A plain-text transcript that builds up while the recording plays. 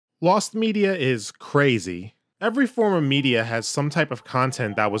Lost media is crazy. Every form of media has some type of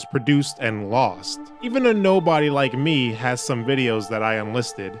content that was produced and lost. Even a nobody like me has some videos that I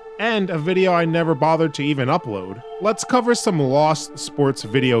unlisted, and a video I never bothered to even upload. Let's cover some lost sports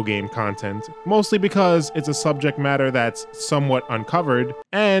video game content, mostly because it's a subject matter that's somewhat uncovered,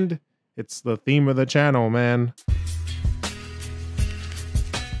 and it's the theme of the channel, man.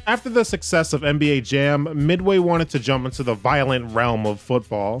 After the success of NBA Jam, Midway wanted to jump into the violent realm of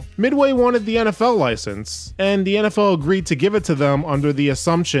football. Midway wanted the NFL license, and the NFL agreed to give it to them under the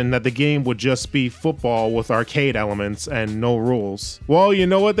assumption that the game would just be football with arcade elements and no rules. Well, you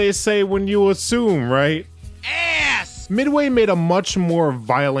know what they say when you assume, right? Midway made a much more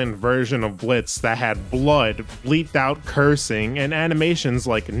violent version of Blitz that had blood, bleeped out cursing, and animations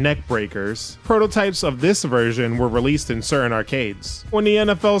like neck breakers. Prototypes of this version were released in certain arcades. When the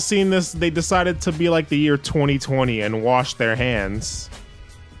NFL seen this, they decided to be like the year 2020 and wash their hands.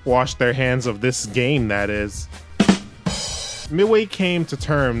 Wash their hands of this game, that is. Midway came to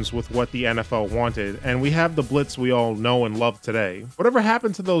terms with what the NFL wanted, and we have the Blitz we all know and love today. Whatever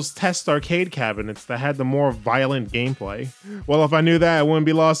happened to those test arcade cabinets that had the more violent gameplay? Well, if I knew that, it wouldn't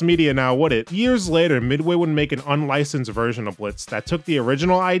be lost media now, would it? Years later, Midway would make an unlicensed version of Blitz that took the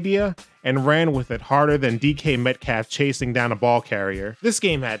original idea and ran with it harder than DK Metcalf chasing down a ball carrier. This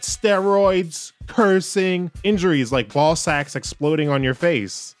game had steroids, cursing, injuries like ball sacks exploding on your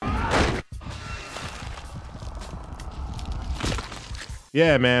face.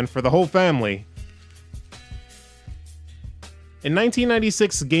 Yeah, man, for the whole family. In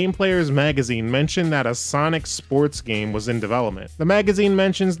 1996, Game Players magazine mentioned that a Sonic sports game was in development. The magazine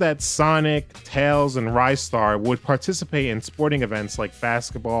mentions that Sonic, Tails, and Rystar would participate in sporting events like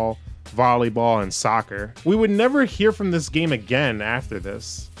basketball, volleyball, and soccer. We would never hear from this game again after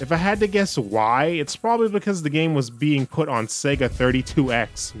this. If I had to guess why, it's probably because the game was being put on Sega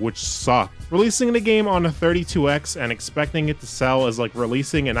 32X, which sucked. Releasing the game on a 32X and expecting it to sell is like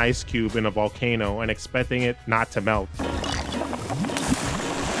releasing an ice cube in a volcano and expecting it not to melt.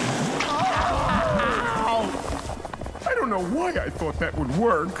 I don't know why I thought that would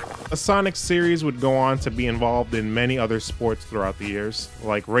work. The Sonic series would go on to be involved in many other sports throughout the years,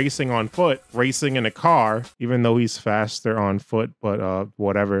 like racing on foot, racing in a car, even though he's faster on foot, but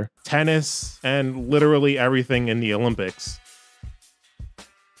whatever, tennis, and literally everything in the Olympics.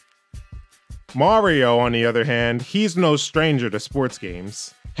 Mario, on the other hand, he's no stranger to sports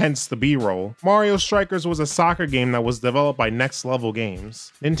games. Hence the B-roll. Mario Strikers was a soccer game that was developed by Next Level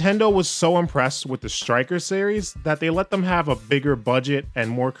Games. Nintendo was so impressed with the Striker series that they let them have a bigger budget and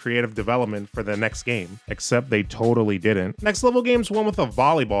more creative development for the next game. Except they totally didn't. Next Level Games went with a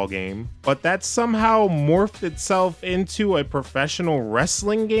volleyball game, but that somehow morphed itself into a professional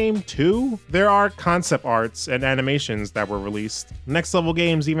wrestling game too? There are concept arts and animations that were released. Next Level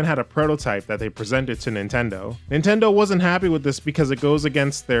Games even had a prototype that they presented to Nintendo. Nintendo wasn't happy with this because it goes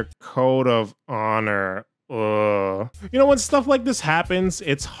against their code of honor. You know, when stuff like this happens,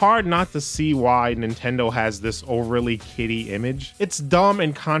 it's hard not to see why Nintendo has this overly kiddie image. It's dumb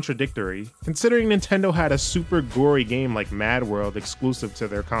and contradictory, considering Nintendo had a super gory game like Mad World exclusive to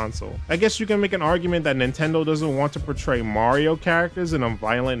their console. I guess you can make an argument that Nintendo doesn't want to portray Mario characters in a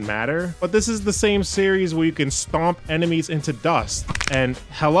violent manner, but this is the same series where you can stomp enemies into dust. And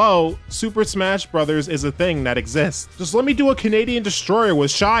hello, Super Smash Bros. Is a thing that exists. Just let me do a Canadian Destroyer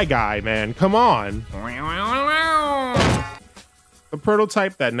with Shy Guy, man, come on. The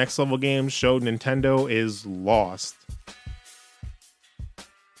prototype that Next Level Games showed Nintendo is lost.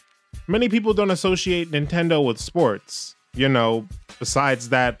 Many people don't associate Nintendo with sports. You know, besides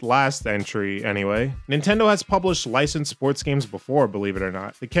that last entry anyway. Nintendo has published licensed sports games before, believe it or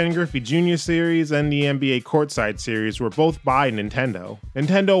not. The Ken Griffey Jr. series and the NBA Courtside series were both by Nintendo.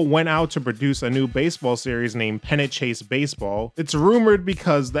 Nintendo went out to produce a new baseball series named Pennant Chase Baseball. It's rumored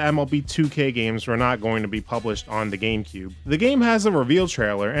because the MLB 2K games were not going to be published on the GameCube. The game has a reveal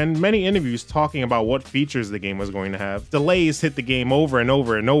trailer and many interviews talking about what features the game was going to have. Delays hit the game over and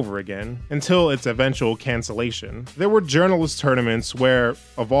over and over again, until its eventual cancellation. There were journalist tournaments where,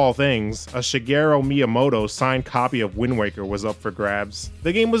 of all things, a Shigeru Miyamoto signed copy of Wind Waker was up for grabs.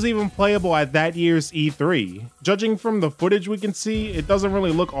 The game was even playable at that year's E3. Judging from the footage we can see, it doesn't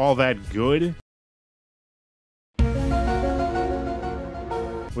really look all that good,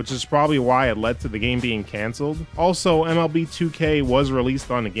 which is probably why it led to the game being cancelled. Also, MLB 2K was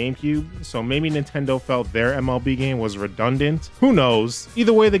released on the GameCube, so maybe Nintendo felt their MLB game was redundant. Who knows?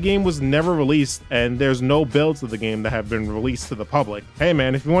 Either way, the game was never released, and there's no builds of the game that have been released to the public. Hey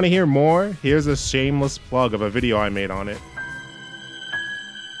man, if you want to hear more, here's a shameless plug of a video I made on it.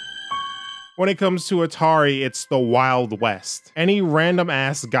 When it comes to Atari, it's the Wild West. Any random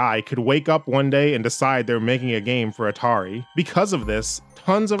ass guy could wake up one day and decide they're making a game for Atari. Because of this,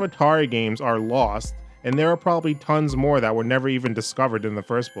 tons of Atari games are lost, and there are probably tons more that were never even discovered in the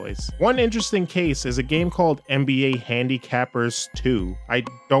first place. One interesting case is a game called NBA Handicappers 2. I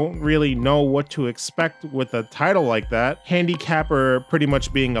don't really know what to expect with a title like that, handicapper pretty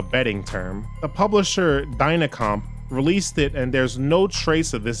much being a betting term. The publisher Dynacomp released it, and there's no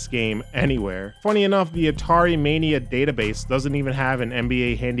trace of this game anywhere. Funny enough, the Atari Mania database doesn't even have an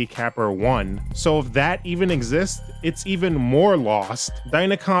NBA Handicapper 1, so if that even exists, it's even more lost.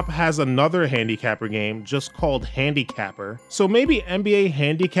 Dynacomp has another handicapper game just called Handicapper, so maybe NBA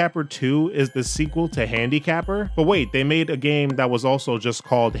Handicapper 2 is the sequel to Handicapper? But wait, they made a game that was also just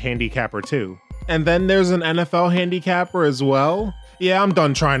called Handicapper 2. And then there's an NFL Handicapper as well? Yeah, I'm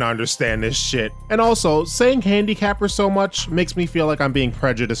done trying to understand this shit. And also, saying handicapper so much makes me feel like I'm being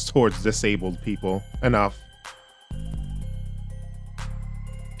prejudiced towards disabled people. Enough.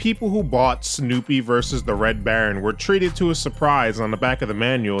 People who bought Snoopy vs. the Red Baron were treated to a surprise on the back of the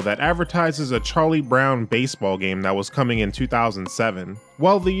manual that advertises a Charlie Brown baseball game that was coming in 2007.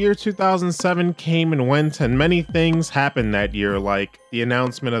 Well, the year 2007 came and went, and many things happened that year, like the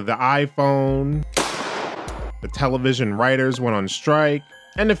announcement of the iPhone, the television writers went on strike,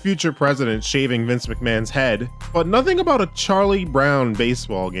 and the future president shaving Vince McMahon's head, but nothing about a Charlie Brown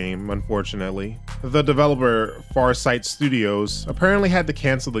baseball game, unfortunately. The developer, Farsight Studios, apparently had to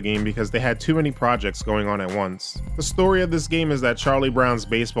cancel the game because they had too many projects going on at once. The story of this game is that Charlie Brown's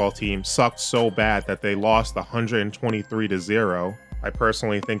baseball team sucked so bad that they lost 123-0. I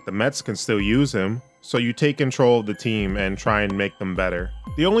personally think the Mets can still use him, so you take control of the team and try and make them better.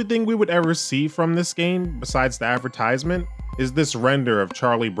 The only thing we would ever see from this game, besides the advertisement, is this render of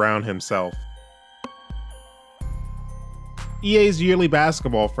Charlie Brown himself. EA's yearly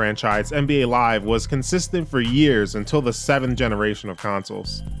basketball franchise, NBA Live, was consistent for years until the 7th generation of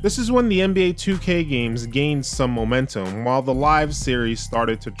consoles. This is when the NBA 2K games gained some momentum, while the Live series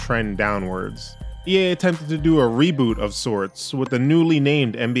started to trend downwards. EA attempted to do a reboot of sorts with the newly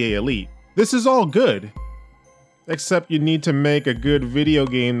named NBA Elite. This is all good, except you need to make a good video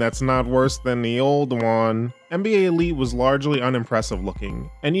game that's not worse than the old one. NBA Elite was largely unimpressive looking,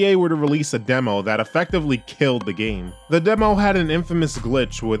 and EA were to release a demo that effectively killed the game. The demo had an infamous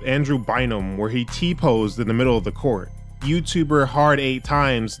glitch with Andrew Bynum where he T-posed in the middle of the court. YouTuber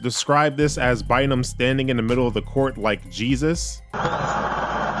Hard8Times described this as Bynum standing in the middle of the court like Jesus. What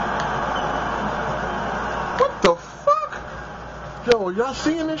the fuck? Yo, y'all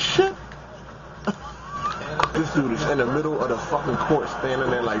seeing this shit? This dude is in the middle of the fucking court standing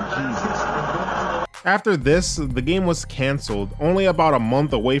there like Jesus. After this, the game was cancelled, only about a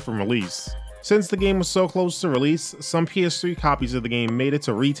month away from release. Since the game was so close to release, some PS3 copies of the game made it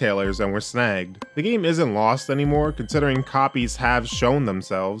to retailers and were snagged. The game isn't lost anymore, considering copies have shown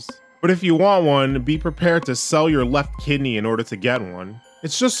themselves. But if you want one, be prepared to sell your left kidney in order to get one.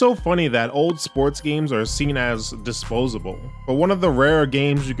 It's just so funny that old sports games are seen as disposable, but one of the rare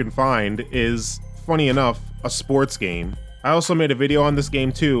games you can find is, funny enough, a sports game. I also made a video on this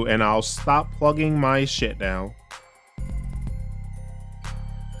game too, and I'll stop plugging my shit now.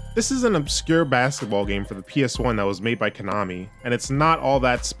 This is an obscure basketball game for the PS1 that was made by Konami, and it's not all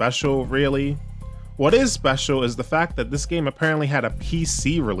that special, really. What is special is the fact that this game apparently had a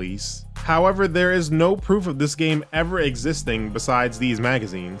PC release. However, there is no proof of this game ever existing besides these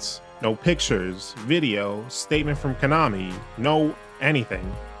magazines. No pictures, video, statement from Konami, no anything.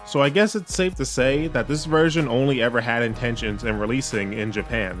 So I guess it's safe to say that this version only ever had intentions in releasing in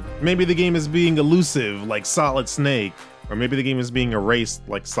Japan. Maybe the game is being elusive like Solid Snake, or maybe the game is being erased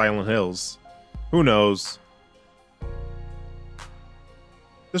like Silent Hills. Who knows?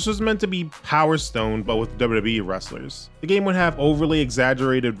 This was meant to be Power Stone, but with WWE wrestlers. The game would have overly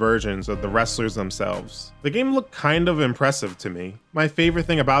exaggerated versions of the wrestlers themselves. The game looked kind of impressive to me. My favorite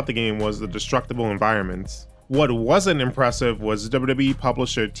thing about the game was the destructible environments. What wasn't impressive was WWE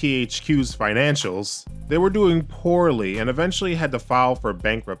publisher THQ's financials. They were doing poorly and eventually had to file for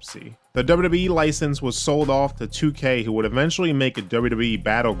bankruptcy. The WWE license was sold off to 2K, who would eventually make a WWE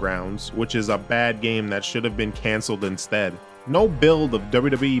Battlegrounds, which is a bad game that should have been cancelled instead. No build of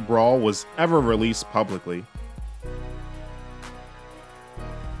WWE Brawl was ever released publicly.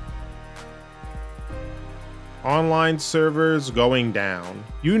 Online servers going down.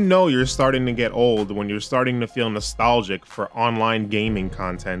 You know you're starting to get old when you're starting to feel nostalgic for online gaming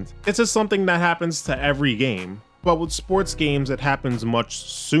content. It's just something that happens to every game. But with sports games, it happens much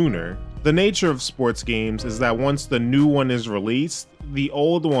sooner. The nature of sports games is that once the new one is released, the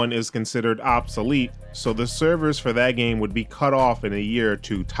old one is considered obsolete, so the servers for that game would be cut off in a year or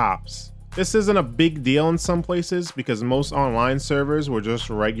two tops. This isn't a big deal in some places because most online servers were just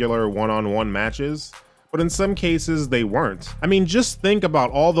regular one-on-one matches, but in some cases they weren't. I mean, just think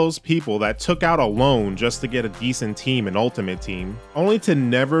about all those people that took out a loan just to get a decent team in Ultimate Team, only to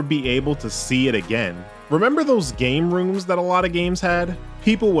never be able to see it again. Remember those game rooms that a lot of games had?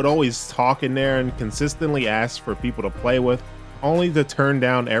 People would always talk in there and consistently ask for people to play with, only to turn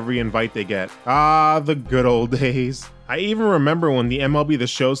down every invite they get. Ah, the good old days. I even remember when the MLB The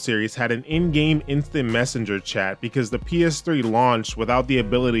Show series had an in-game instant messenger chat because the PS3 launched without the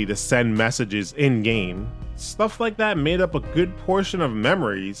ability to send messages in-game. Stuff like that made up a good portion of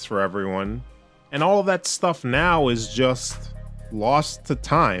memories for everyone, and all of that stuff now is just lost to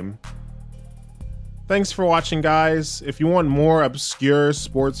time. Thanks for watching, guys. If you want more obscure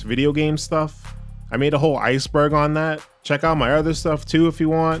sports video game stuff, I made a whole iceberg on that. Check out my other stuff too if you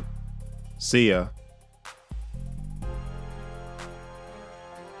want. See ya.